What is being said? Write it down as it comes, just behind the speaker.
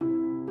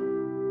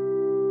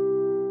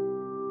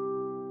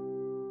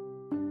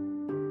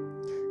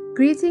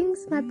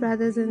Greetings, my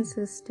brothers and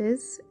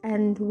sisters,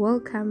 and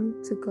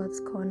welcome to God's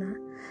Corner.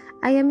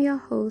 I am your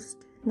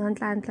host,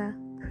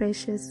 Nonhlanhla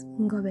Precious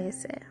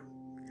Ngobese.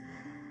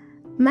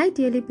 My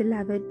dearly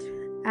beloved,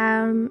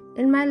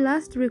 in my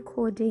last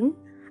recording,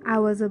 I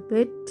was a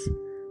bit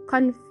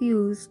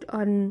confused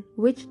on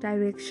which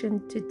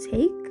direction to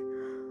take,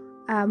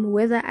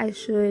 whether I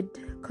should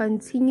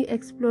continue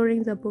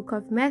exploring the book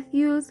of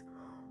Matthew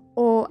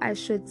or I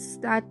should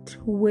start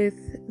with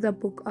the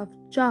book of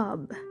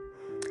Job.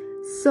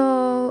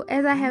 So,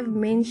 as I have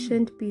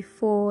mentioned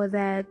before,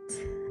 that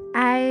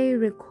I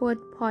record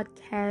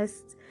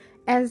podcasts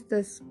as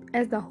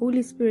the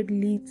Holy Spirit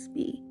leads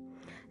me.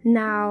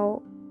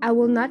 Now, I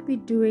will not be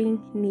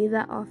doing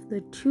neither of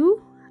the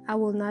two. I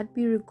will not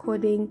be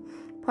recording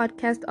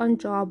podcast on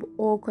Job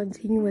or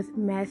continue with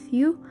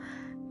Matthew.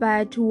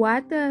 But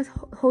what the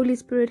Holy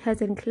Spirit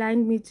has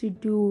inclined me to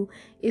do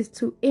is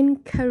to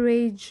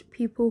encourage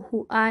people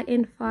who are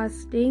in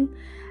fasting,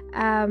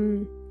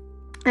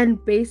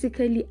 and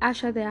basically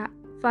usher their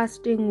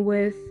fasting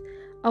with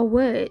a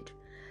word.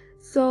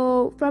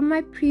 So from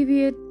my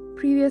previous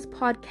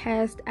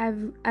podcast,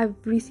 I've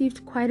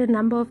received quite a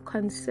number of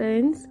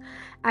concerns.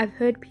 I've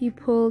heard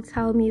people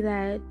tell me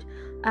that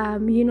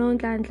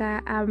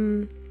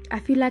Nonhlanhla, I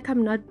feel like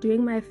I'm not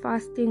doing my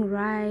fasting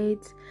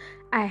right.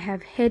 I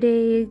have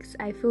headaches,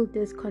 I feel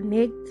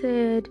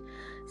disconnected.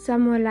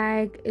 Some were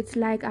like, it's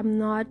like I'm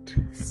not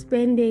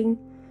spending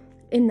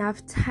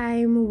enough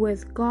time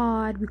with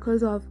God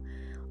because of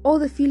all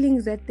the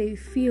feelings that they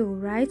feel,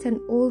 right? And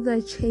all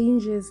the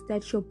changes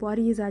that your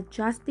body is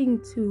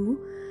adjusting to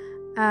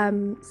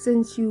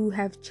since you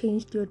have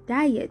changed your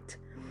diet.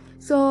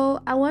 So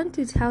I want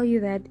to tell you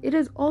that it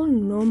is all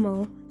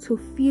normal to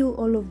feel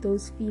all of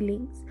those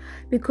feelings,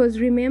 because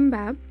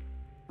remember,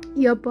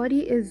 your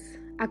body is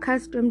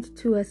accustomed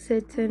to a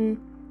certain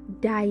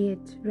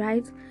diet,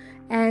 right?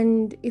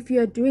 And if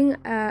you're doing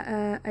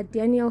a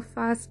Daniel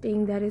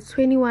fasting that is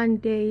 21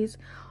 days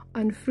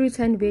on fruits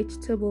and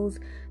vegetables,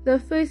 the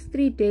first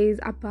 3 days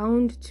are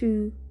bound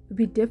to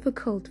be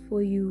difficult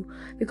for you,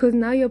 because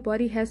now your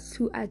body has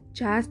to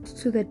adjust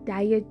to the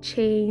diet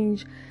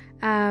change.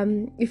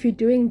 If you're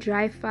doing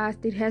dry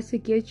fast, it has to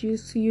get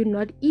used to you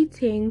not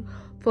eating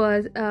for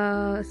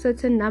a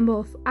certain number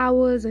of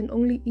hours and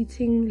only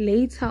eating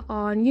later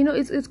on.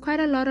 It's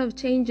quite a lot of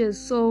changes.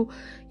 So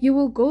you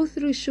will go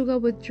through sugar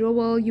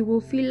withdrawal. You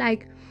will feel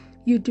like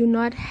you do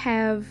not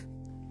have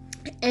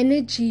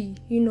energy,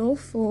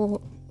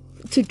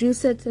 to do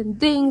certain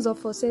things or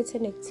for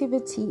certain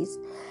activities.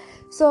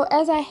 So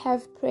as I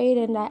have prayed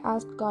and I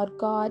asked God,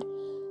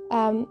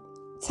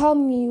 tell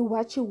me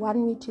what you want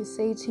me to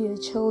say to your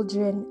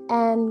children.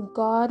 And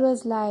God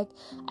was like,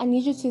 I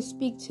need you to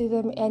speak to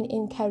them and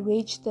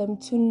encourage them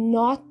to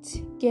not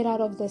get out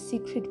of the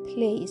secret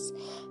place,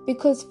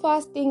 because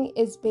fasting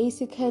is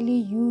basically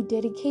you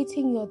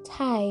dedicating your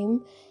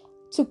time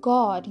to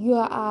God. You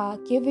are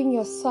giving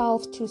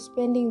yourself to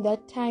spending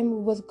that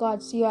time with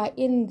God. So you are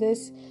in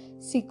this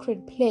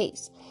secret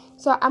place.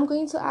 So I'm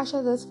going to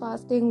usher this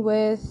fasting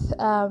with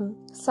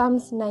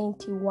Psalms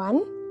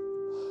 91.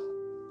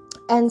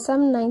 And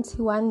Psalm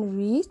 91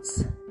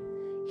 reads,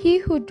 He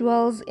who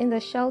dwells in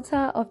the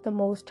shelter of the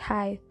Most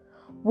High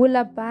will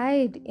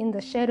abide in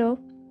the shadow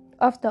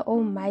of the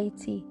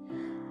Almighty.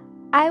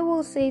 I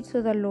will say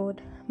to the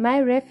Lord,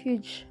 my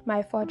refuge,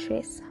 my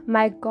fortress,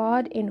 my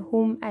God in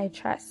whom I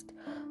trust.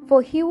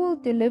 For he will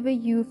deliver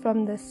you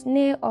from the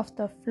snare of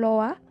the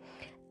fowler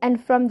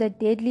and from the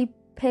deadly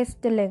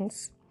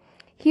pestilence.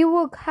 He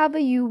will cover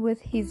you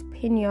with his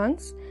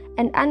pinions,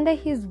 and under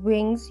his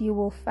wings you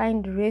will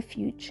find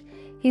refuge.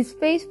 His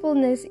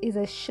faithfulness is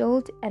a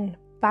shield and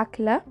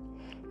buckler.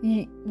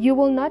 You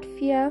will not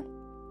fear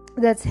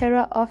the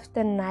terror of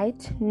the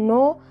night,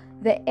 nor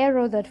the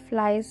arrow that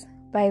flies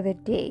by the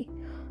day,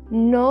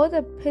 nor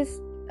the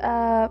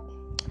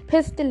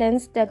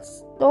pestilence that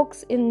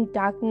stalks in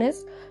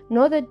darkness,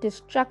 nor the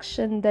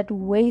destruction that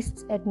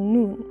wastes at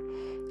noon.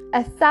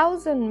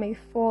 1,000 may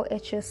fall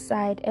at your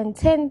side and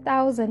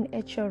 10,000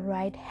 at your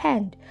right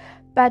hand,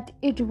 but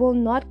it will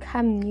not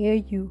come near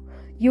you.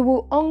 You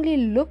will only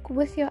look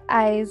with your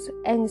eyes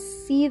and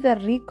see the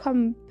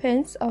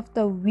recompense of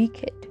the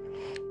wicked,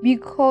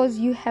 because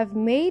you have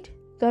made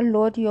the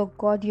Lord your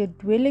God your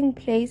dwelling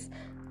place,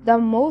 the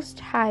Most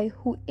High,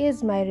 who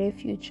is my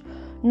refuge.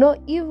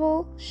 No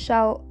evil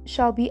shall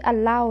be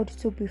allowed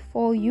to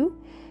befall you,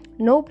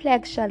 no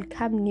plague shall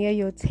come near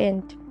your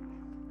tent.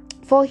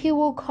 For he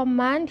will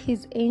command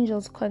his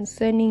angels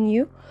concerning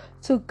you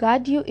to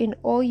guard you in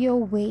all your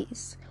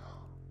ways.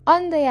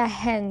 On their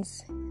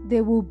hands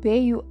they will bear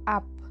you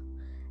up,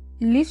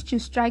 lest you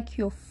strike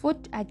your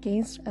foot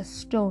against a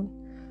stone.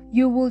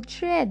 You will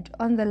tread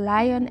on the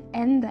lion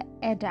and the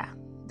adder.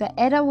 The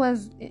adder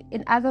was,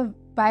 in other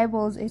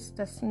Bibles, it's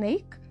the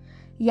snake.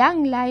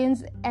 Young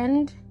lions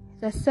and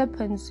the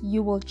serpents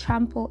you will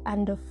trample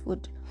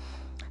underfoot.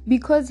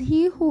 Because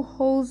he who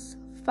holds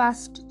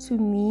fast to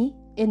me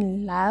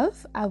in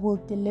love, I will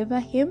deliver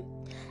him.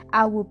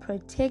 I will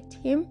protect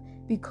him,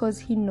 because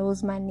he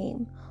knows my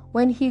name.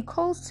 When he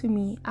calls to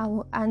me, I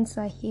will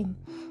answer him.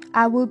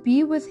 I will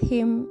be with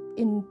him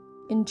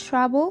in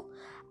trouble.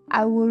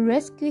 I will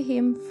rescue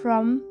him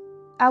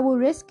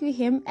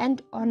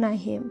and honor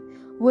him.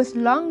 With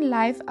long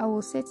life, I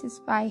will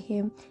satisfy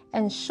him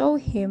and show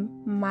him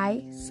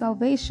my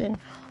salvation.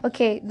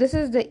 Okay, this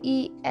is the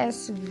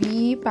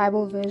ESV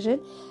Bible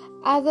version.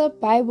 Other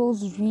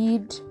Bibles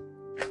read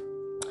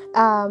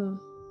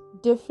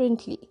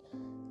differently.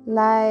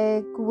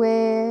 Like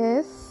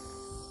with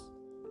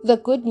the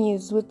Good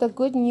News. With the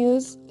Good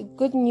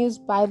News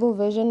Bible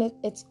version,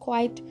 it's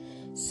quite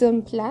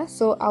simpler.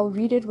 So I'll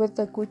read it with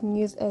the Good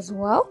News as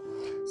well.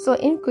 So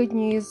in Good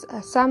News,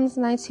 Psalms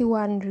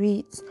 91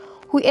 reads,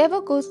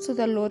 "Whoever goes to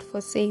the Lord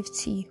for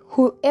safety,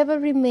 whoever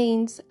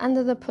remains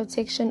under the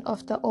protection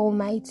of the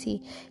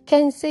Almighty,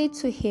 can say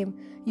to him,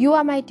 'You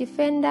are my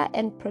defender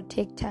and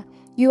protector.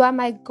 You are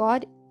my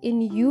God.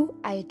 In you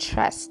I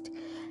trust.'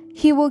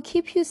 He will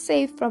keep you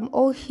safe from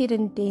all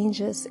hidden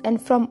dangers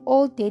and from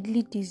all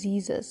deadly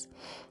diseases.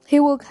 He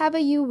will cover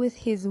you with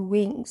his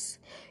wings.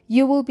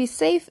 You will be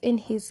safe in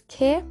his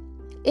care.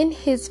 In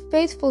his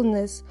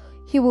faithfulness,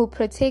 he will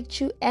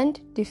protect you and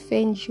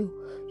defend you.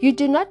 You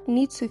do not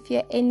need to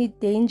fear any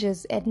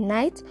dangers at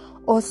night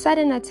or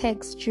sudden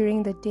attacks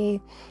during the day,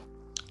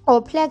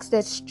 or plagues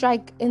that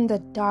strike in the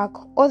dark,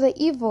 or the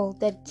evil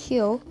that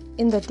kill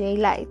in the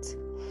daylight.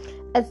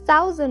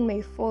 1,000 may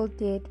fall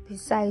dead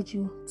beside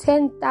you,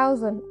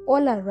 10,000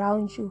 all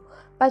around you,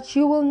 but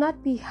you will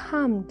not be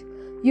harmed.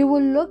 You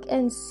will look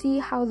and see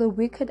how the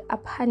wicked are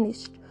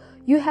punished.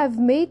 You have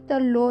made the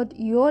Lord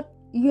your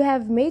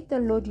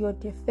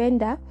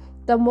defender,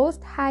 the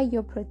Most High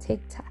your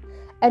protector,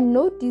 and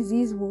no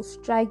disease will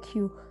strike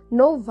you,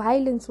 no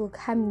violence will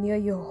come near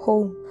your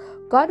home.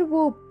 God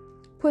will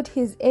put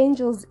his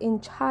angels in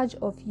charge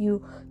of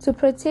you to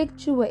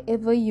protect you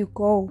wherever you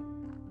go.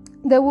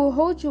 They will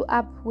hold you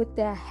up with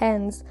their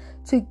hands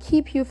to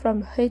keep you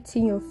from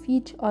hurting your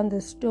feet on the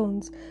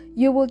stones.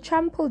 You will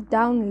trample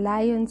down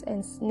lions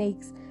and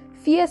snakes,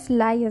 fierce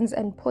lions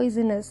and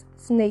poisonous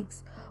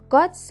snakes.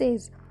 God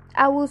says,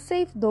 'I will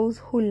save those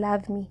who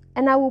love me,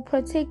 and I will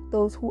protect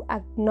those who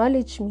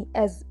acknowledge me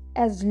as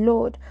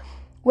Lord.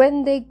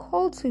 When they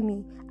call to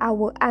me, I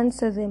will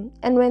answer them,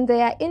 and when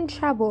they are in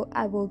trouble,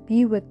 I will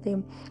be with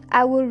them.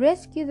 I will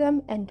rescue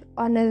them and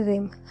honor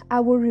them.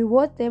 I will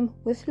reward them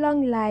with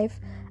long life.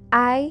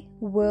 I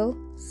will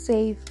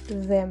save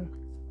them.'"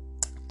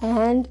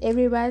 And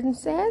everyone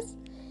says,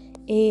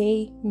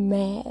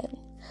 Amen.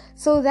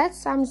 So that's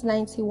Psalms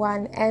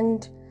 91,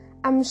 and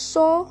I'm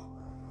sure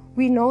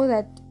we know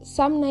that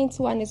Psalm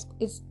 91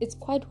 is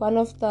quite one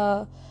of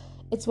the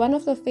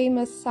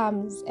famous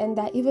psalms, and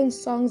there are even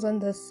songs on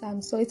this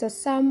psalm. So it's a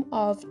psalm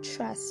of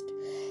trust.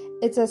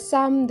 It's a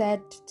psalm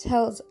that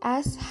tells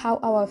us how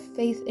our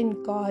faith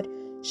in God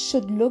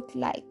should look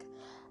like.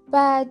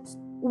 But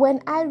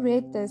when I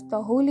read this,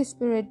 the Holy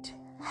Spirit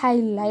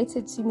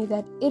highlighted to me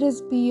that it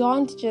is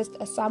beyond just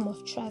a psalm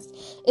of trust.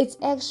 It's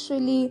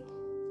actually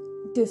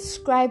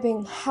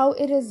describing how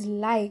it is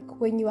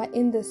like when you are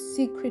in the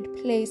secret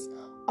place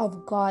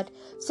of God.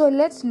 So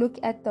let's look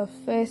at the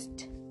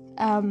first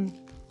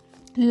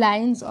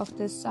lines of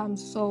this psalm.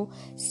 So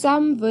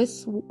Psalm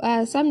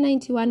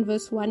 91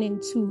 verse 1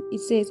 and 2, it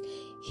says,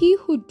 "He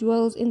who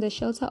dwells in the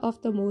shelter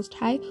of the Most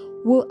High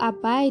will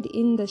abide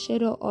in the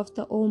shadow of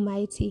the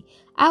Almighty.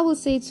 I will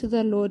say to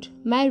the Lord,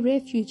 my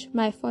refuge,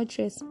 my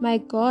fortress, my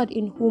God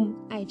in whom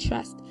I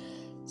trust."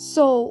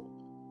 So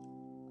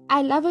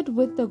I love it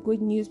with the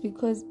Good News,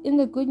 because in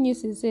the Good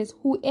News it says,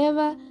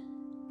 "Whoever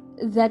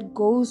that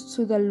goes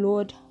to the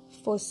Lord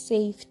for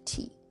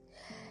safety."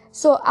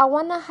 So I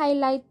want to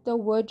highlight the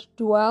word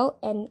dwell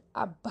and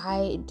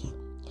abide.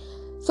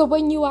 So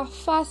when you are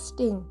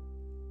fasting,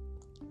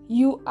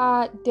 you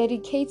are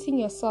dedicating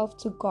yourself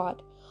to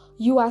God.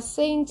 You are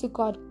saying to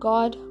God,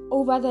 "God,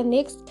 over the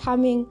next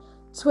coming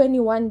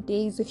 21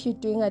 days, if you're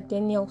doing a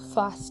Daniel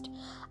fast,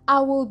 I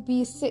will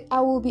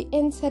be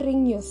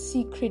entering your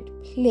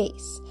secret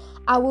place.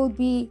 I will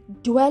be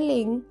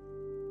dwelling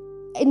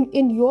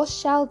in your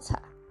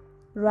shelter,"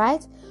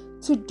 right?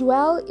 To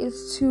dwell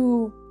is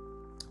to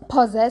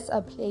possess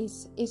a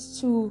place, is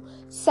to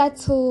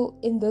settle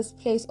in this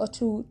place, or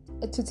to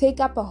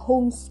take up a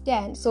home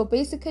stand. So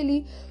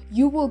basically,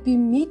 you will be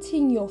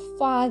meeting your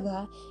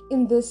Father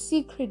in the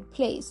secret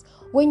place.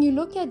 When you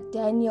look at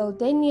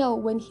Daniel,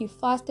 when he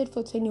fasted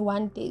for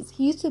 21 days,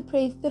 he used to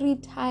pray 3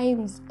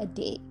 times a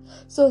day.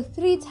 So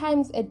 3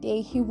 times a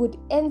day, he would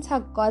enter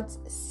God's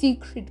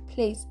secret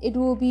place. It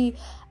will be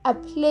a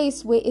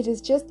place where it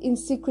is just in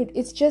secret.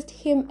 It's just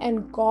him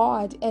and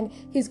God, and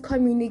he's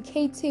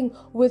communicating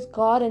with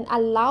God and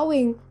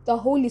allowing the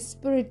Holy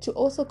Spirit to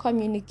also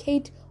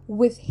communicate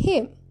with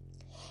him.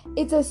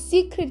 It's a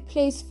secret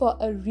place for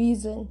a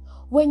reason.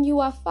 When you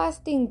are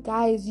fasting,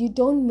 guys, you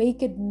don't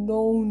make it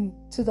known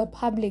to the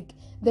public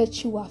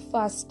that you are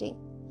fasting.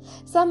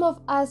 Some of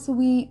us,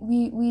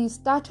 we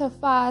start a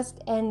fast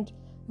and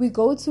we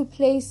go to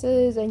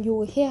places, and you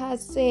will hear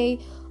us say,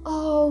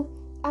 "Oh,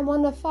 I'm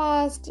on a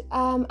fast,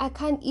 I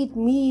can't eat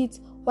meat."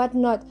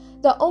 whatnot.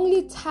 The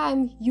only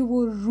time you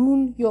will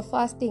ruin your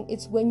fasting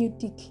is when you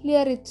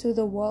declare it to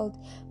the world.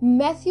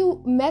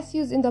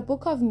 Matthew's in the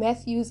book of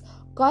Matthews,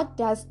 God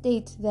does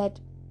state that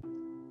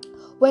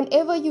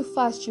whenever you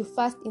fast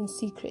in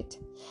secret.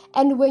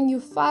 And when you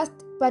fast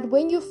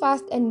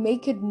and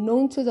make it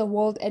known to the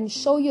world and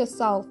show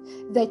yourself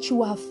that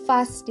you are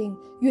fasting,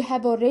 you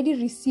have already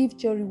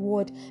received your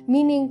reward.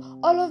 Meaning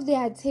all of the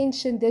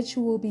attention that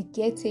you will be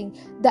getting,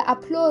 the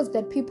applause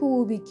that people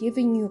will be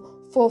giving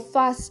you for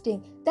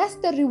fasting, that's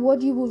the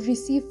reward you will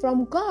receive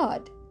from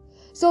God.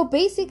 So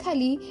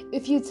basically,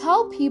 if you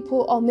tell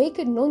people or make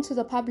it known to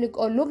the public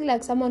or look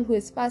like someone who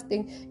is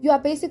fasting, you are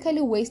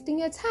basically wasting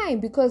your time,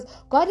 because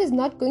God is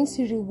not going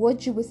to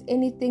reward you with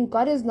anything.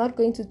 God is not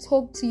going to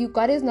talk to you.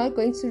 God is not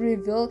going to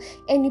reveal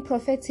any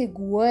prophetic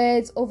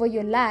words over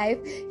your life.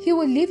 He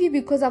will leave you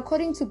because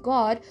according to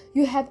God,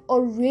 you have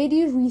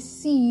already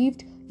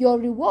received your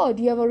reward.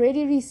 You have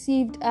already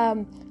received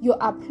your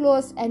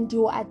applause and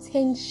your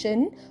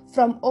attention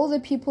from all the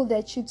people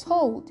that you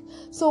told.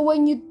 So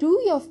when you do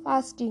your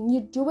fasting, you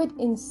do it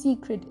in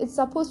secret. It's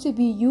supposed to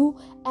be you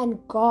and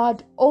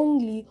God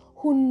only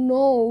who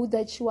know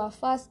that you are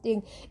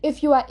fasting.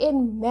 If you are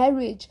in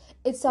marriage,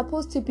 it's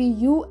supposed to be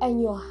you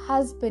and your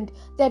husband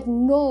that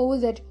know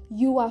that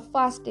you are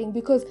fasting,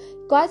 because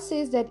God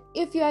says that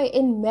if you are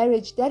in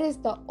marriage, that is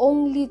the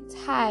only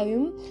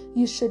time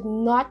you should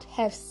not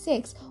have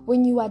sex,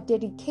 when you are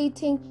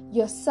dedicating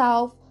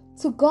yourself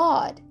to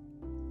God.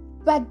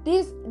 But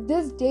these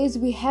days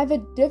we have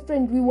it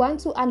different. We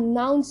want to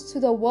announce to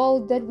the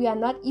world that we are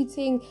not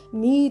eating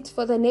meat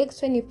for the next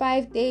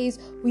 25 days.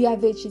 We are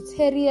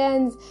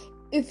vegetarians.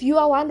 If you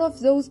are one of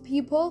those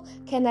people,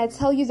 can I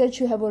tell you that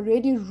you have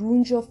already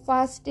ruined your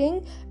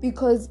fasting,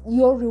 because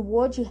your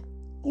reward,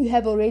 you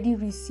have already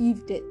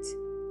received it.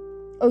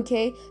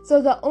 Okay?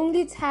 So the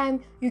only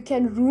time you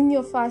can ruin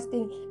your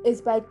fasting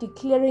is by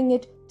declaring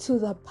it to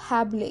the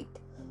public.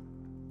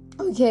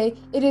 Okay,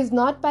 it is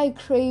not by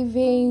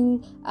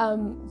craving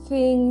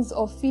things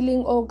or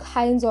feeling all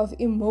kinds of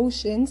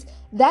emotions.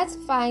 That's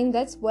fine,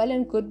 that's well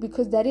and good,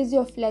 because that is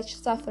your flesh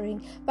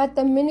suffering. But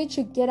the minute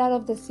you get out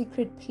of the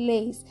secret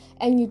place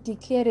and you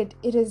declare it,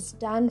 it is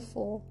done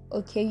for.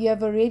 Okay, you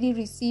have already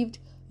received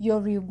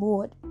your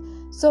reward.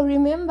 So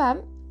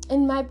remember,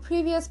 in my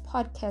previous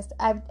podcast,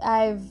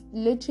 I've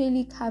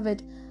literally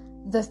covered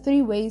the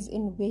 3 ways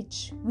in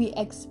which we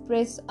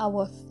express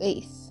our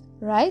faith,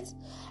 right?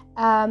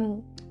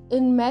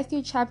 In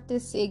Matthew chapter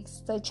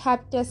 6, the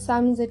chapter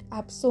sums it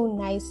up so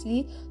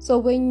nicely. So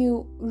when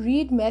you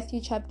read Matthew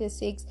chapter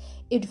 6,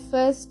 it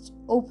first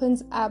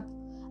opens up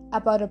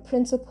about a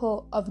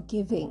principle of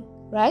giving,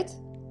 right?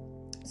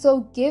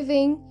 So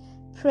giving,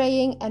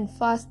 praying, and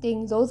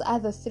fasting, those are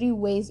the 3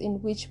 ways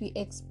in which we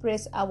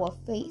express our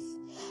faith.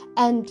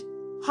 And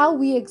how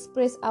we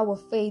express our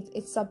faith,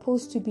 it's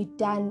supposed to be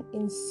done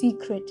in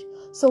secret.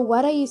 So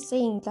what are you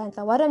saying,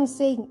 Tanta? What I'm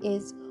saying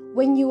is,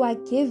 when you are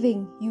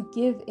giving, you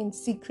give in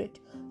secret.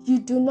 You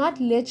do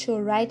not let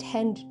your right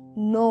hand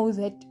know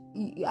that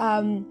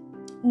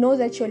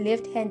your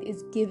left hand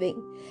is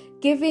giving.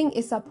 Giving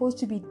is supposed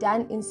to be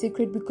done in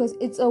secret, because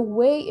it's a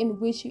way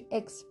in which you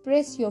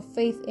express your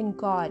faith in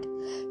God.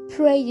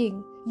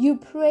 Praying, you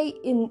pray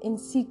in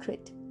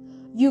secret.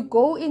 You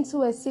go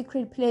into a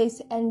secret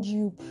place and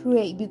you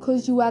pray,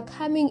 because you are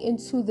coming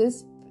into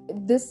this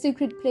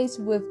secret place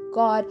with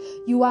God.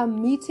 You are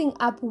meeting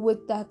up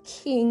with the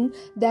King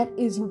that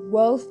is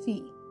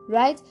wealthy,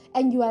 right?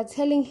 And you are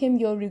telling him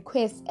your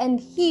request, and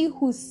he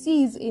who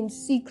sees in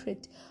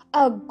secret,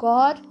 a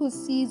God who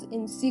sees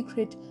in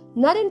secret,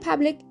 not in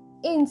public,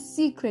 in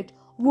secret,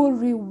 will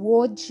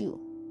reward you,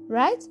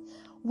 right?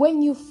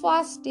 When you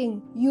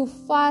fasting, you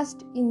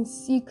fast in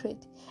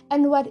secret,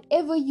 and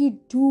whatever you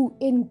do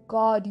in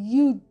God,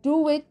 you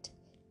do it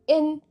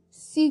in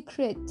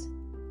secret.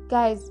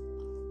 Guys,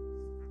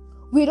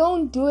 we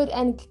don't do it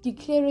and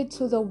declare it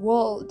to the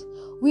world.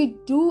 We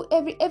do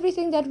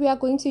everything that we are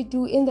going to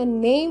do in the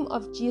name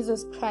of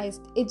Jesus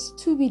Christ. It's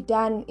to be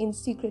done in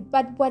secret.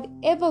 But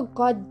whatever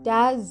God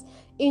does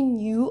in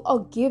you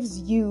or gives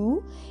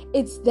you,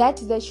 it's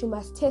that you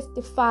must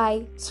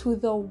testify to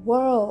the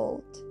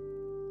world.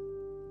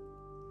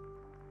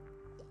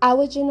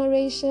 Our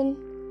generation,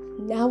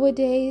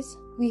 nowadays,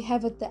 we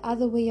have it the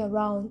other way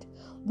around.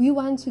 We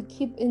want to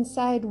keep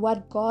inside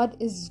what God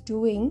is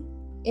doing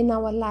in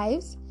our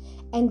lives,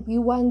 and we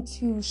want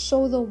to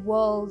show the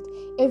world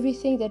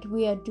everything that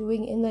we are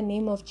doing in the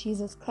name of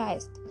Jesus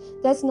Christ.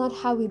 That's not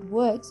how it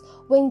works.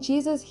 When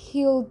Jesus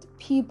healed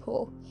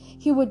people,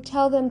 he would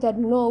tell them that,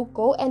 no,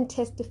 go and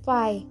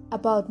testify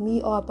about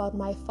me or about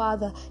my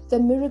Father. The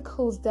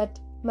miracles that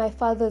my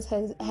fathers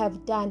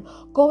have done.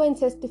 Go and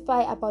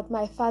testify about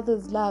my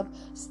Father's love.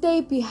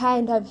 Stay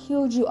behind, I've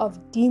healed you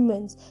of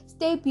demons.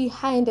 Stay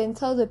behind and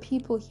tell the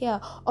people here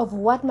of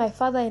what my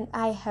Father and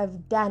I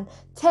have done.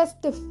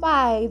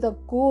 Testify the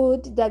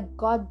good that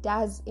God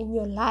does in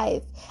your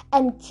life,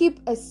 and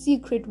keep a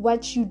secret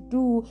what you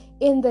do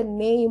in the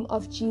name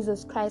of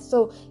Jesus Christ.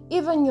 So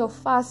even your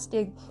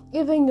fasting,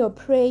 even your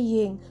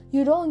praying,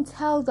 you don't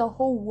tell the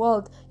whole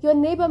world. Your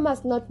neighbor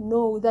must not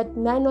know that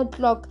 9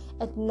 o'clock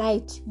at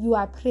night you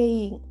are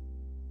praying.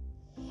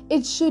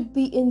 It should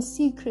be in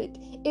secret.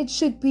 It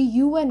should be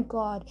you and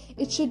God.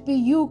 It should be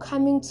you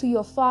coming to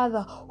your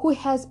Father who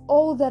has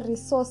all the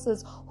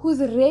resources, who's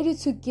ready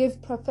to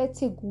give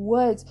prophetic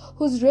words,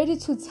 who's ready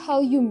to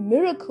tell you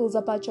miracles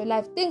about your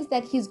life, things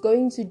that He's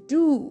going to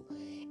do.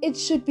 It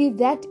should be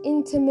that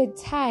intimate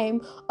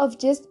time of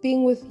just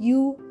being with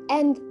you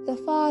and the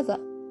Father.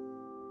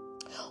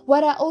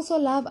 What I also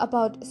love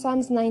about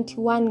Psalms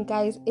 91,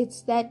 guys,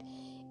 it's that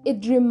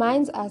it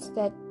reminds us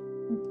that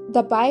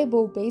the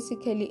Bible,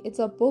 basically, it's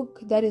a book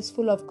that is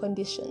full of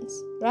conditions,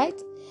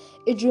 right?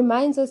 It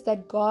reminds us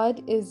that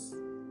God is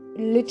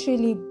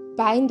literally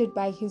binded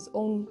by His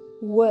own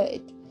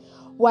word.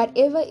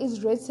 Whatever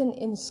is written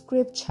in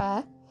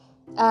scripture,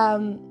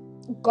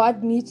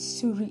 God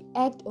needs to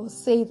react or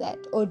say that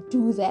or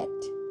do that.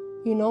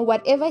 You know,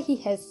 whatever He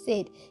has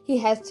said, He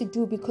has to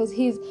do, because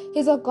He's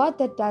a God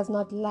that does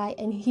not lie,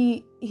 and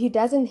He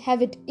doesn't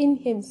have it in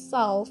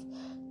Himself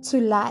to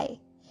lie.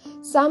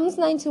 Psalms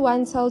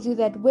 91 tells you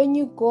that when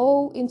you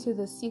go into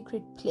the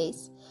secret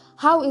place,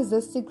 how is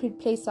the secret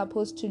place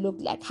supposed to look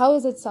like? How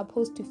is it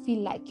supposed to feel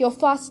like? You're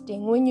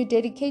fasting, when you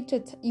dedicate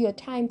your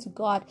time to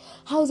God,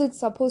 how is it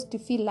supposed to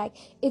feel like?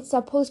 It's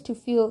supposed to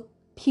feel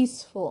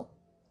peaceful.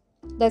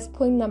 That's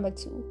point number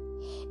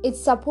 2.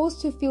 It's supposed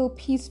to feel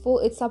peaceful.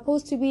 It's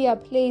supposed to be a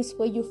place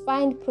where you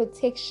find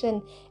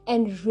protection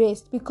and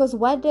rest. Because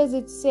what does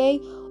it say?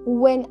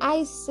 When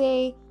I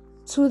say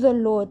to the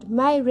Lord,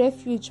 my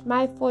refuge,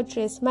 my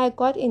fortress, my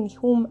God in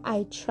whom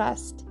I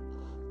trust,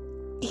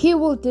 He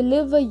will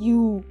deliver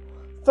you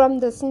from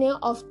the snare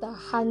of the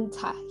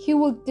hunter. He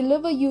will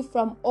deliver you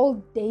from all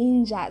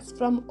dangers,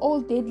 from all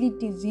deadly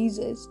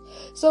diseases.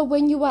 So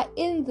when you are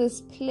in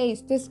this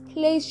place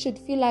should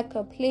feel like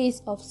a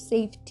place of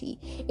safety.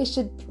 It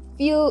should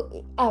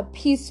feel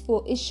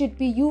peaceful. It should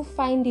be you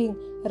finding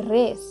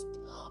rest.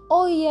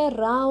 All year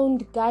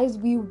round, guys,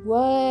 we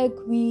work,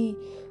 we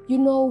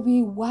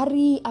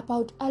worry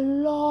about a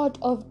lot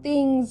of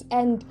things,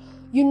 and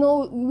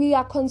we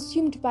are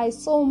consumed by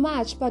so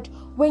much. But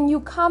when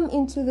you come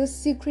into the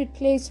secret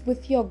place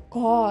with your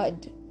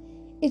God,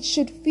 it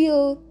should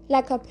feel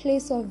like a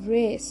place of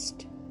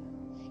rest.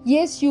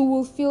 Yes, you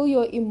will feel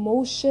your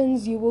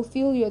emotions, you will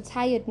feel your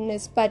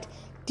tiredness, but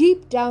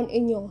deep down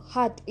in your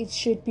heart, it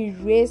should be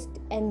rest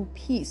and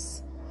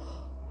peace.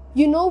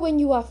 When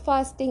you are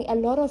fasting, a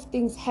lot of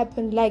things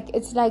happen.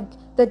 It's like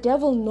the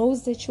devil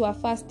knows that you are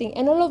fasting,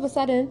 and all of a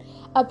sudden,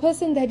 a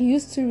person that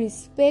used to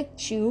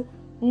respect you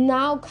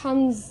now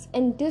comes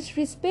and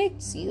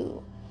disrespects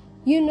you.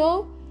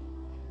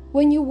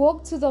 When you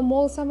walk to the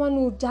mall, someone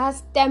will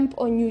just stamp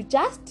on you,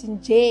 just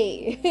in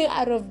jail,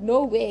 out of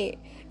nowhere,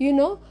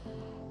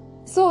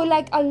 So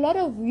a lot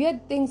of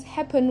weird things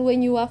happen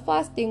when you are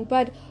fasting,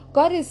 but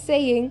God is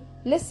saying,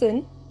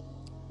 listen,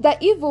 the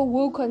evil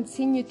will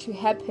continue to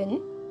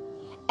happen,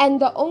 and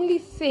the only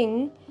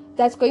thing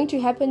that's going to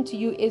happen to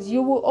you is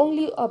you will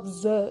only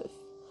observe,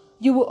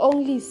 you will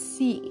only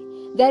see.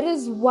 That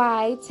is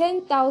why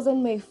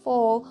 10,000 may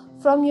fall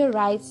from your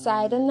right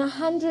side and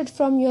 100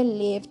 from your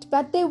left,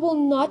 but they will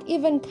not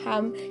even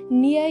come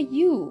near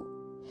you.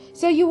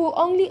 So you will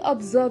only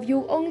observe, you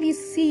will only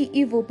see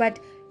evil, but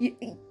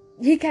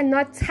he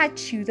cannot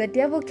touch you. The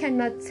devil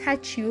cannot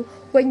touch you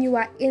when you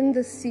are in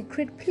the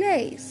secret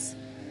place.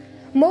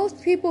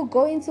 Most people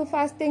go into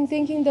fasting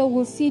thinking they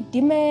will see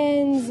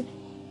demons,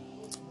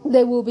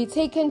 they will be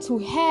taken to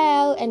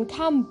hell and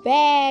come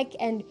back,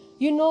 and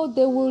they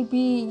will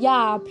be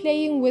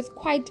playing with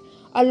quite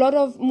a lot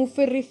of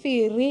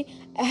mufirifiri.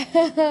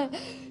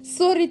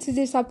 Sorry to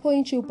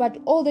disappoint you, but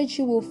all that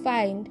you will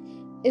find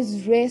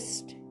is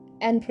rest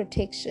and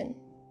protection.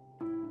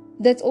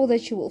 That's all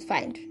that you will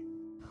find.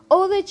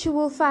 All that you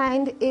will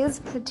find is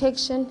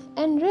protection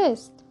and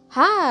rest.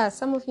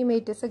 Some of you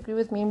may disagree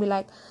with me and be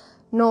like,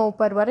 no,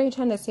 but what are you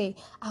trying to say?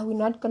 Are we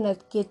not going to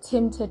get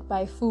tempted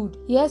by food?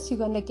 Yes, you're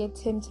going to get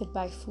tempted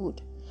by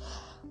food.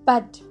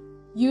 But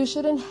you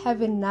shouldn't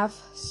have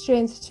enough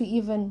strength to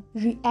even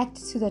react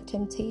to the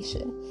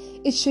temptation.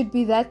 It should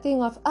be that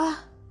thing of,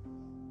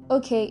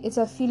 okay, it's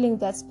a feeling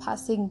that's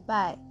passing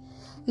by.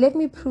 Let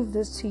me prove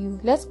this to you.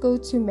 Let's go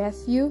to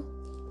Matthew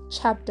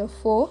chapter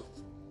 4,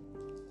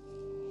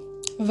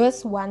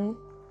 verse 1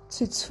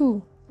 to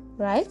 2,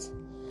 right?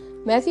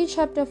 Matthew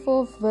chapter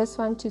 4, verse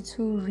 1 to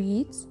 2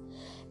 reads,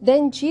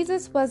 Then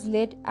Jesus was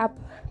led up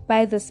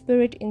by the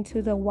Spirit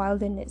into the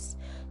wilderness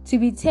to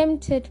be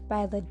tempted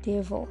by the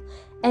devil.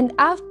 And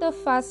after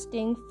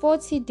fasting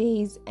 40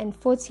 days and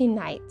 40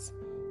 nights,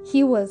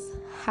 he was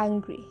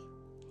hungry.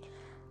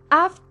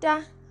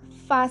 After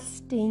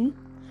fasting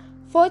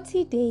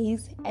 40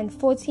 days and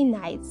 40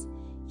 nights,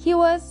 he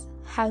was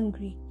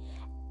hungry.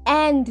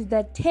 And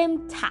the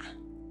tempter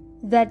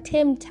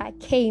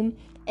came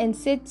and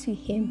said to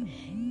him,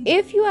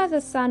 "If you are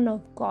the Son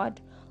of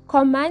God,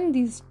 command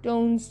these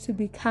stones to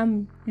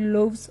become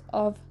loaves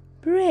of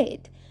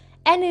bread."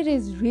 And it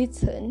is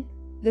written,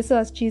 this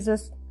was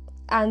Jesus'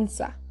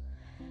 answer,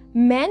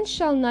 "Man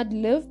shall not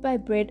live by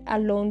bread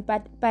alone,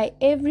 but by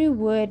every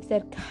word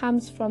that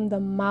comes from the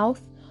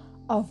mouth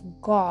of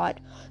God."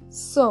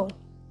 So,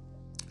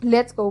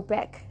 let's go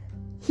back.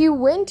 He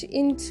went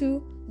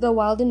into the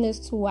wilderness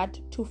to what?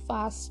 To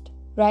fast,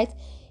 right?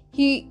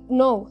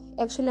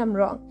 I'm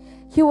wrong.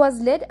 He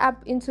was led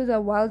up into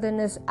the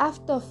wilderness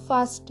after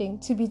fasting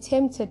to be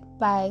tempted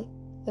by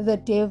the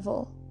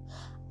devil.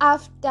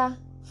 After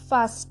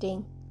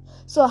fasting.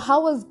 So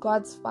how was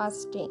God's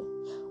fasting?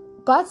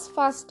 God's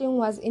fasting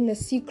was in a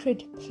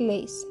secret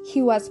place.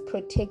 He was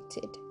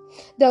protected.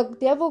 The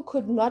devil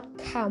could not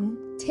come,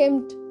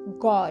 tempt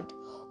God,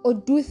 or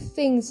do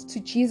things to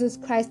Jesus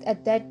Christ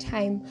at that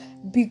time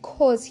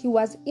because he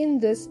was in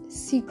this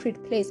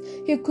secret place.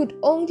 He could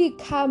only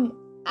come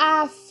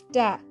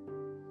after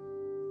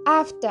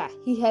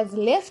he has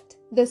left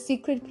the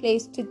secret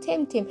place to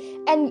tempt him.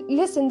 And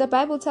listen, the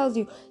Bible tells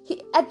you,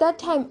 at that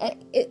time,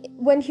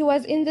 when he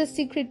was in the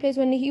secret place,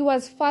 when he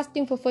was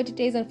fasting for 40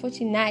 days and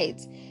 40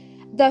 nights,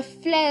 the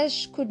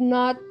flesh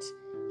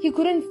he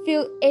couldn't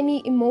feel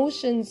any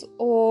emotions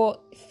or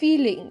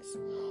feelings.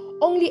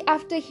 Only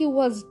after he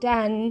was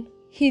done,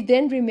 he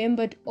then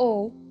remembered,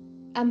 "Oh,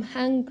 I'm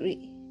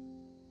hungry."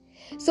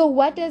 So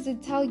what does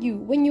it tell you?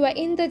 When you are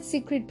in that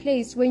secret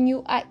place, when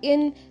you are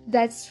in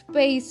that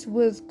space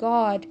with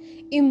God,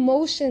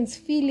 emotions,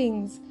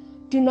 feelings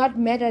do not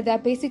matter. They're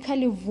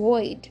basically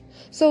void.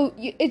 So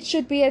it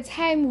should be a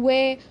time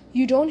where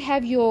you don't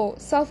have your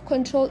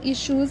self-control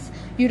issues,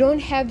 you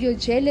don't have your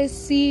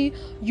jealousy,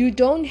 you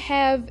don't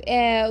have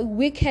a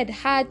wicked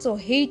heart or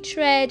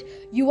hatred.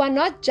 You are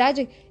not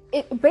judging.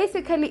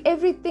 Basically,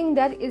 everything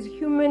that is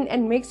human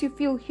and makes you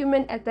feel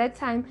human at that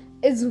time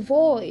is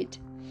void.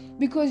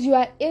 Because you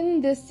are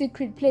in this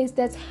secret place.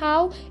 That's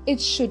how it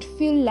should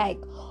feel like.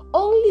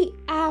 Only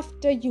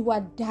after you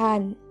are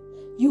done,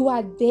 you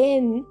are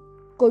then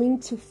going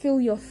to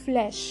feel your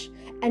flesh,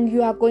 and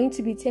you are going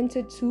to be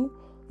tempted to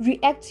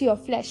react to your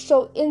flesh.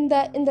 So in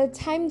the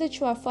time that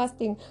you are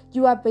fasting,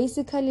 you are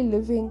basically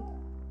living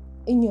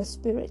in your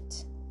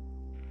spirit.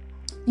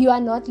 You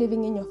are not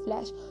living in your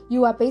flesh.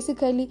 You are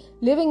basically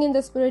living in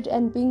the spirit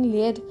and being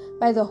led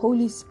by the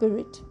Holy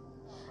Spirit.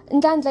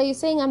 Nkandla, you're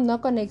saying I'm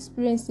not going to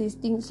experience these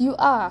things. You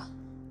are.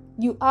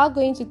 You are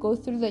going to go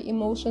through the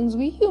emotions.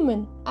 We're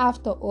human,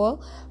 after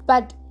all.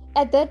 But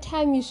at that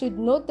time, you should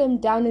note them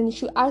down and you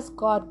should ask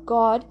God,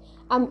 "God,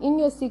 I'm in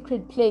your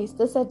secret place.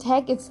 This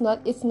attack, it's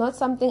not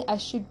something I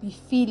should be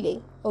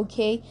feeling,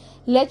 okay?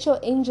 Let your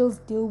angels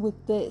deal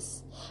with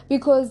this."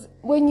 Because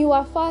when you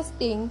are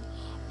fasting,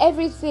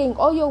 everything,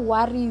 all your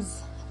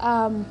worries,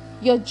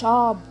 your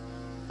job,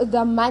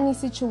 the money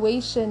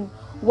situation,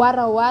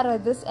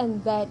 wara, this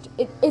and that,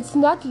 it's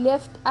not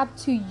left up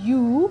to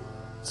you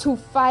to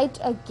fight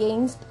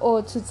against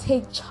or to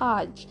take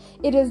charge.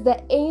 It is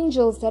the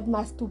angels that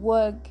must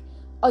work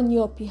on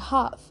your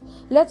behalf.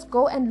 Let's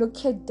go and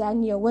look at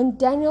Daniel. When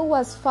Daniel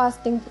was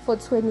fasting for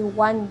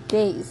 21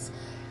 days,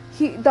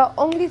 the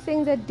only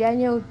thing that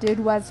Daniel did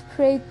was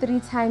pray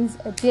 3 times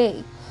a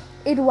day.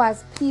 It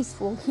was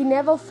peaceful. He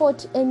never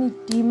fought any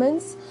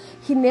demons.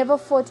 He never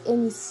fought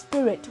any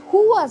spirit.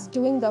 Who was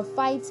doing the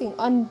fighting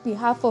on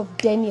behalf of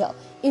Daniel?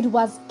 It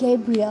was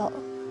Gabriel.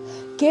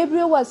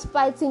 Gabriel was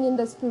fighting in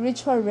the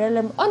spiritual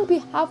realm on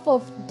behalf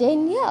of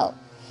Daniel.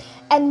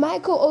 And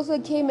Michael also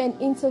came and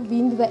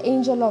intervened, the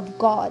angel of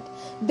God.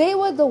 They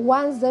were the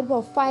ones that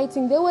were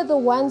fighting. They were the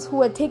ones who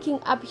were taking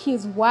up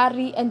his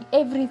worry and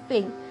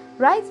everything,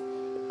 right?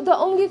 The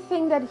only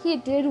thing that he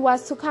did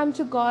was to come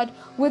to God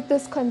with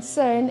this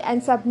concern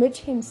and submit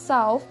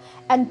himself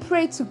and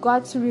pray to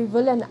God to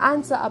reveal an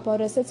answer about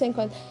a certain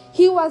concern.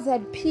 He was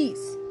at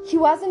peace. He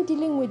wasn't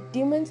dealing with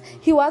demons.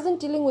 He wasn't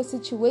dealing with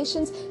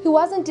situations. He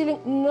wasn't dealing...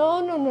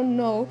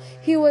 No.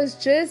 He was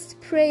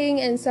just praying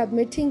and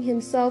submitting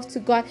himself to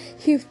God.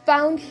 He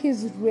found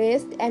his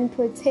rest and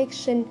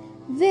protection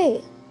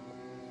there.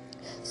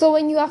 So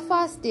when you are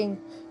fasting,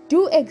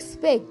 do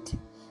expect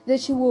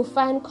that you will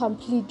find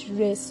complete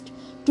rest.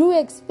 Do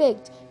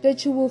expect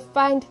that you will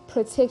find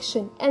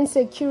protection and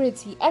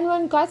security. And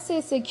when God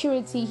says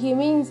security, He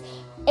means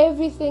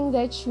everything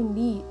that you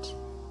need.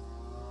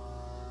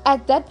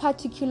 At that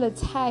particular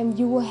time,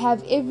 you will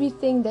have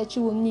everything that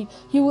you will need.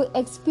 You will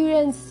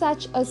experience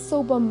such a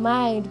sober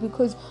mind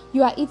because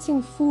you are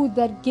eating food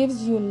that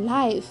gives you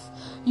life.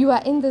 You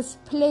are in this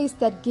place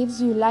that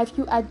gives you life.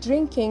 You are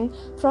drinking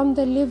from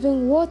the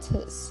living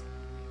waters.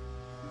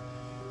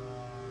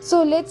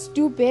 So let's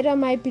do better,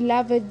 my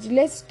beloved.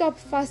 Let's stop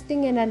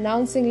fasting and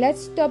announcing.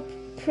 Let's stop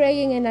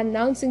praying and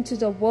announcing to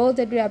the world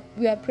that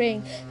we are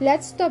praying.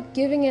 Let's stop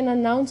giving and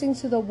announcing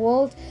to the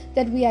world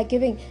that we are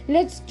giving.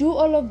 Let's do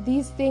all of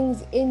these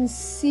things in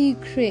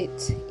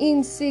secret.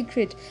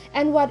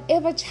 And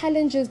whatever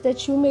challenges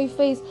that you may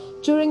face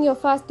during your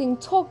fasting,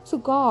 talk to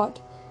God.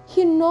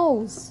 He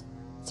knows.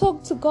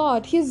 Talk to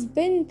God. He's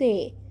been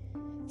there.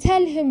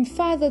 Tell him,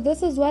 Father,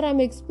 this is what I'm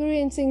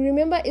experiencing.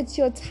 Remember, it's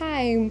your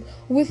time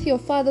with your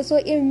Father. So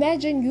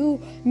imagine you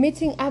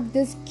meeting up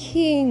this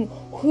king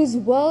who's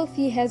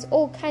wealthy, has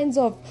all kinds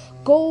of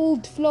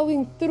gold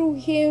flowing through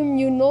him.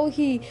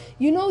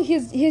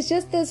 He's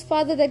just this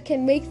Father that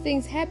can make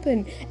things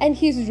happen. And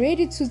he's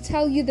ready to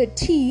tell you the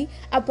tea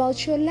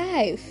about your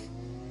life.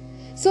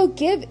 So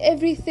give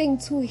everything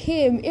to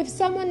him. If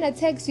someone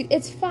attacks you,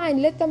 it's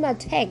fine. Let them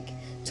attack.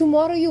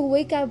 Tomorrow you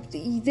wake up,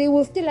 they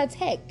will still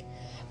attack.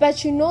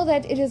 But you know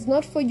that it is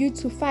not for you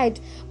to fight.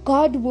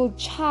 God will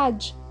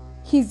charge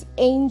his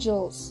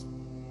angels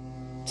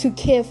to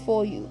care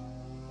for you.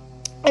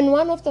 And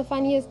one of the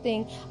funniest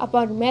things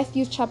about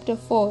Matthew chapter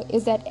 4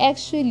 is that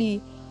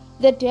actually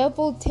the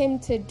devil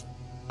tempted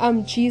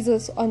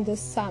Jesus on the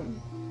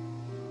psalm.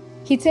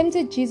 He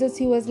tempted Jesus.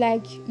 He was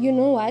like, you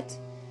know what?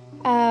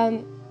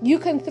 You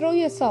can throw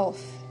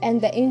yourself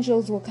and the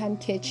angels will come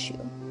catch you.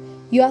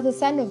 You are the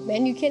Son of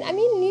Man. You can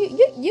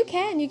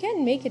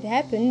make it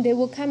happen. They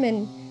will come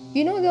and,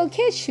 they'll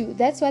catch you.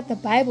 That's what the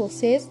Bible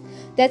says.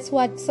 That's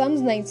what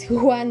Psalms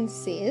 91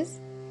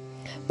 says.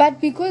 But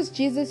because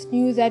Jesus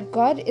knew that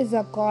God is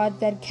a God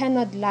that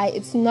cannot lie,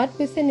 it's not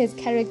within his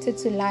character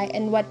to lie,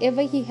 and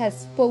whatever he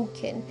has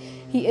spoken,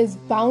 he is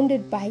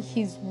bounded by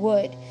his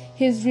word.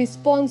 His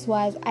response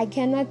was, I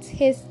cannot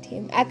test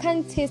him. I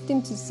can't test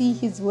him to see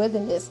his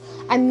worthiness.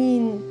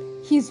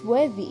 He's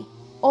worthy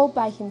all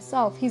by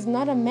himself. He's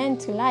not a man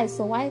to lie.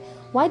 So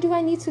why do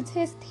I need to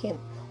test him?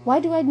 Why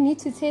do I need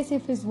to test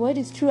if his word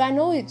is true? I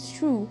know it's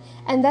true.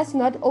 And that's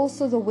not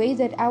also the way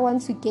that I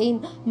want to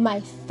gain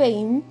my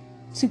fame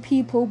to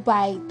people,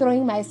 by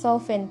throwing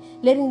myself and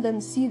letting them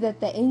see that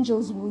the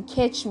angels will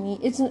catch me.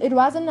 It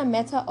wasn't a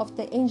matter of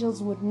the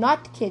angels would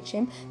not catch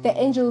him. The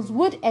angels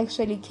would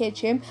actually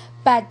catch him,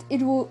 but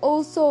it will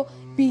also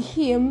be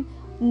him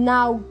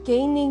now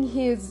gaining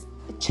his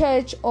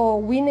church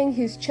or winning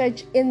his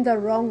church in the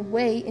wrong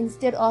way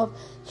instead of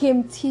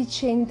him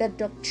teaching the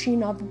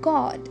doctrine of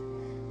God.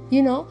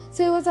 So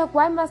it was like,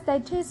 why must I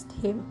test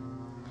him?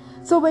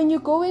 So when you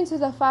go into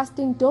the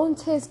fasting, don't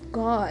test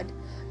God.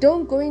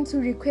 Don't go into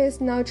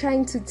request now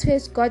trying to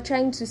test God,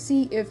 trying to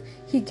see if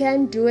he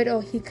can do it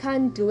or he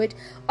can't do it.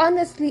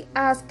 Honestly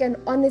ask and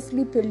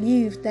honestly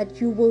believe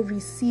that you will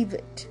receive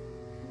it.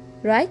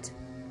 Right?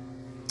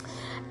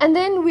 And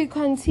then we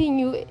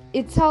continue.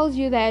 It tells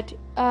you that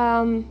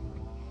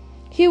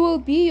he will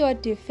be your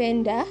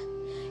defender.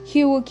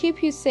 He will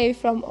keep you safe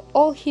from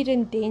all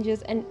hidden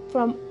dangers and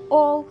from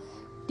all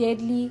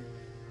deadly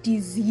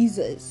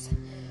diseases.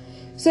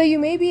 So you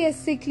may be a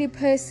sickly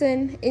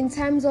person. In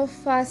times of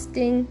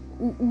fasting,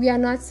 we are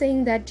not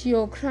saying that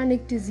your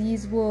chronic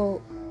disease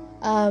will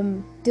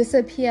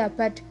disappear,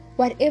 but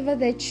whatever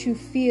that you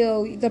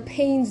feel, the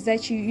pains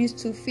that you used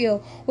to feel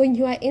when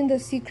you are in the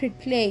secret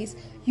place,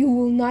 you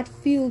will not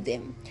feel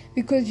them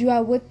because you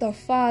are with the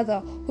Father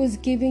who's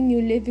giving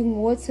you living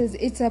waters.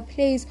 It's a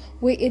place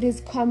where it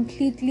is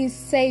completely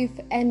safe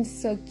and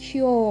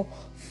secure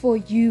for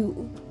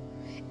you.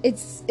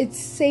 It's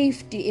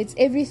safety. It's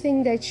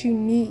everything that you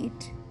need,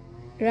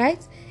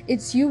 right?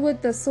 It's you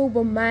with the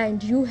sober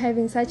mind, you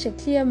having such a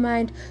clear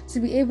mind to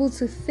be able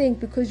to think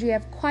because you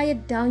have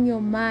quieted down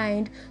your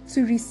mind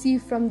to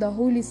receive from the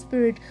Holy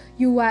Spirit.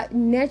 You are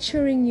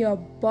nurturing your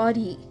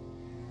body,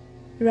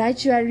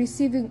 right? You are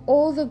receiving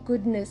all the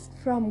goodness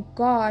from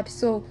God.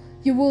 So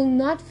you will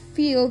not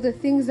feel the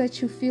things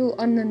that you feel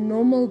on a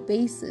normal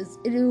basis.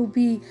 It will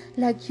be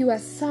like you are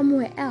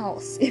somewhere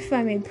else, if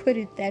I may put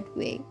it that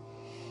way.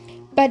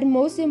 But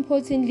most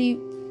importantly,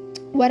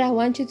 what I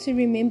want you to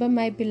remember,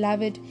 my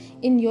beloved,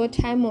 in your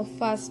time of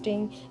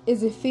fasting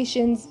is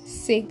Ephesians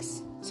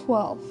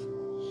 6:12.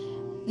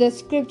 The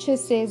scripture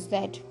says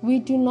that we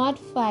do not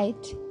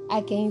fight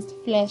against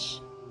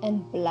flesh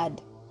and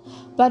blood,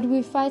 but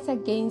we fight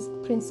against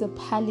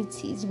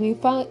principalities. We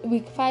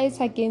fight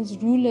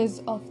against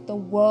rulers of the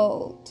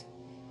world,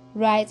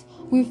 right?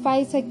 We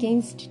fight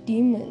against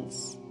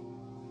demons,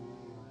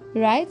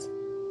 right?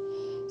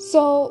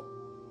 So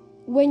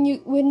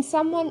when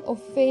someone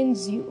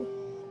offends you,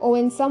 or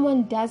when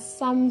someone does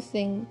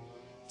something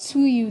to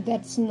you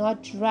that's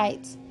not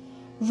right,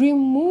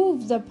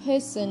 remove the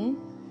person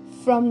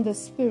from the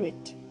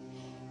spirit.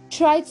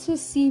 Try to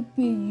see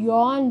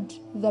beyond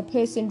the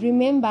person.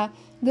 Remember,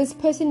 this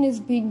person is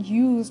being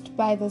used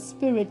by the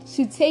Spirit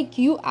to take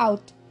you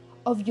out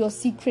of your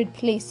secret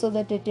place so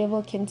that the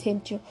devil can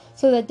tempt you,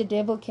 so that the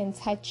devil can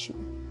touch you,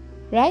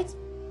 right?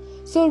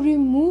 So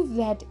remove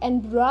that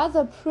and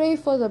rather pray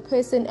for the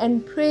person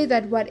and pray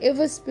that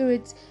whatever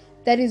spirit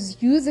that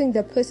is using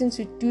the person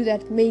to do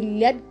that may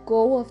let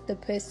go of the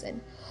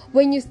person.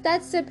 When you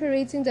start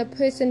separating the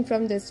person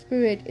from the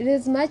spirit, it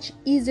is much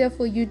easier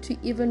for you to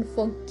even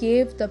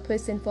forgive the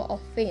person for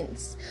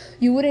offense.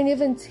 You wouldn't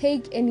even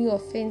take any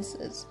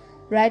offenses,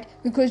 right?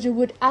 Because you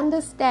would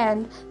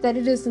understand that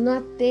it is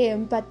not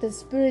them, but the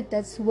spirit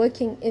that's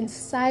working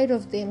inside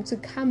of them to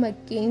come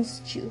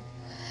against you.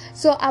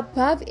 So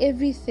above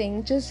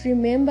everything, just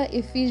remember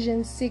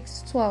Ephesians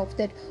 6:12,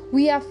 that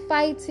we are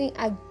fighting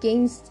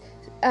against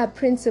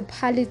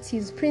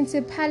principalities.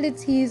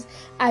 Principalities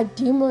are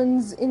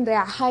demons in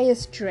their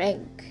highest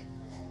rank.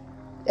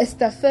 It's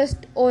the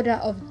first order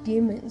of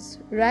demons,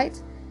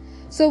 right?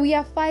 So we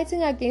are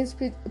fighting against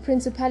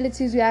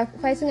principalities. We are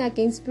fighting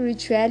against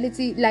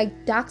spirituality,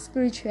 like dark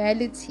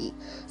spirituality.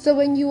 So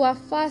when you are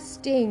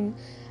fasting,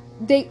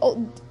 the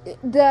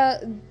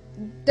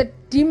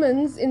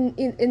demons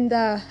in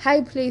the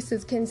high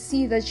places can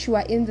see that you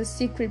are in the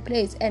secret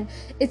place, and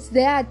it's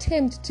their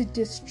attempt to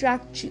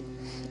distract you.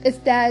 It's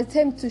their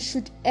attempt to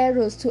shoot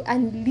arrows, to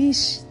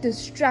unleash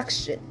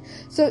destruction.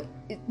 So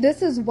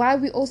this is why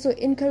we also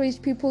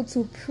encourage people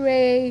to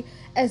pray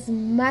as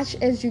much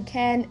as you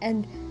can,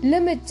 and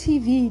limit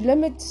TV,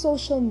 limit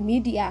social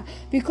media,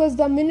 because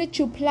the minute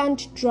you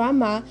plant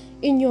drama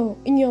in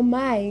your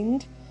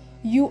mind,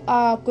 you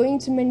are going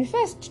to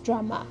manifest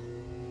drama.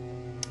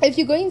 If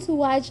you're going to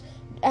watch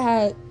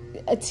a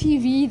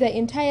TV the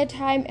entire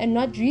time and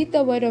not read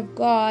the word of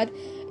God,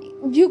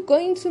 you're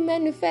going to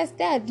manifest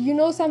that.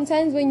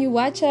 Sometimes when you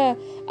watch a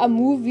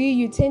movie,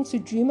 you tend to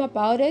dream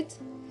about it.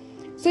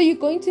 So you're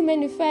going to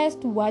manifest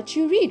what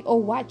you read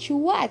or what you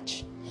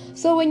watch.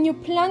 So when you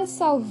plant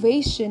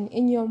salvation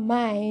in your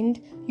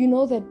mind, you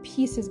know that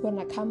peace is going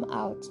to come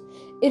out.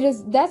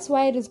 That's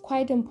why it is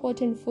quite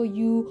important for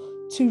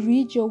you to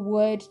read your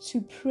word,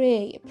 to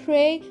pray.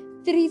 Pray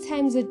 3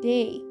 times a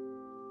day.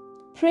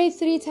 Pray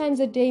 3 times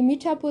a day.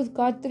 Meet up with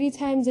God 3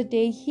 times a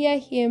day. Hear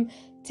Him.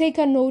 Take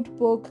a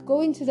notebook.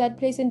 Go into that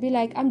place and be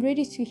like, I'm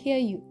ready to hear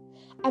you.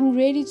 I'm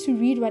ready to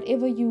read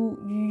whatever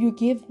you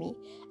give me.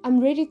 I'm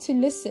ready to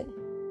listen.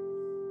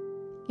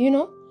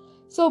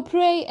 So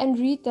pray and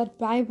read that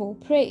Bible.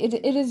 Pray.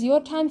 It is your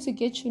time to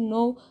get to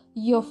know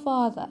your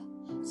Father.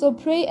 So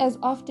pray as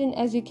often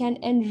as you can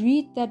and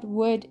read that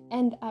word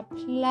and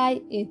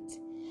apply it.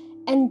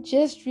 And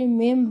just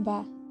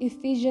remember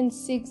Ephesians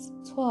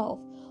 6:12.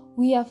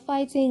 We are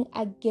fighting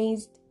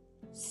against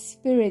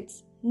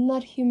spirits,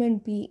 not human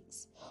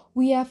beings.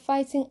 We are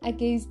fighting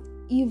against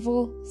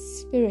evil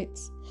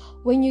spirits.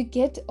 When you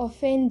get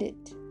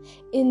offended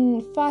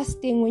in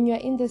fasting, when you are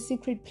in the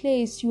secret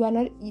place, you are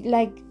not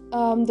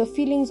the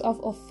feelings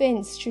of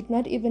offense should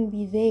not even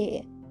be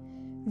there.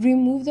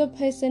 Remove the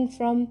person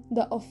from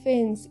the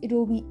offense. It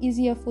will be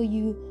easier for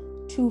you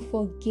to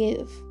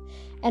forgive.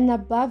 And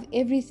above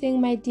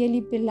everything, my dearly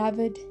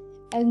beloved,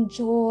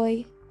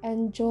 enjoy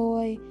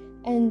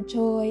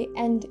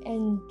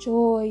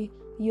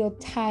your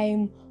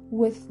time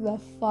with the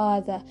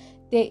Father.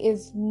 There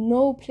is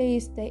no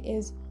place, there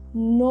is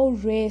no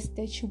rest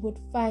that you would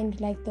find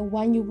like the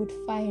one you would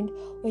find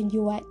when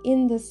you are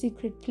in the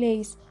secret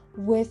place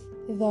with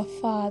the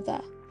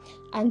Father.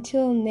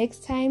 Until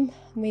next time,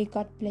 may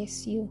God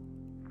bless you.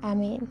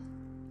 Amen.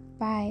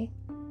 Bye.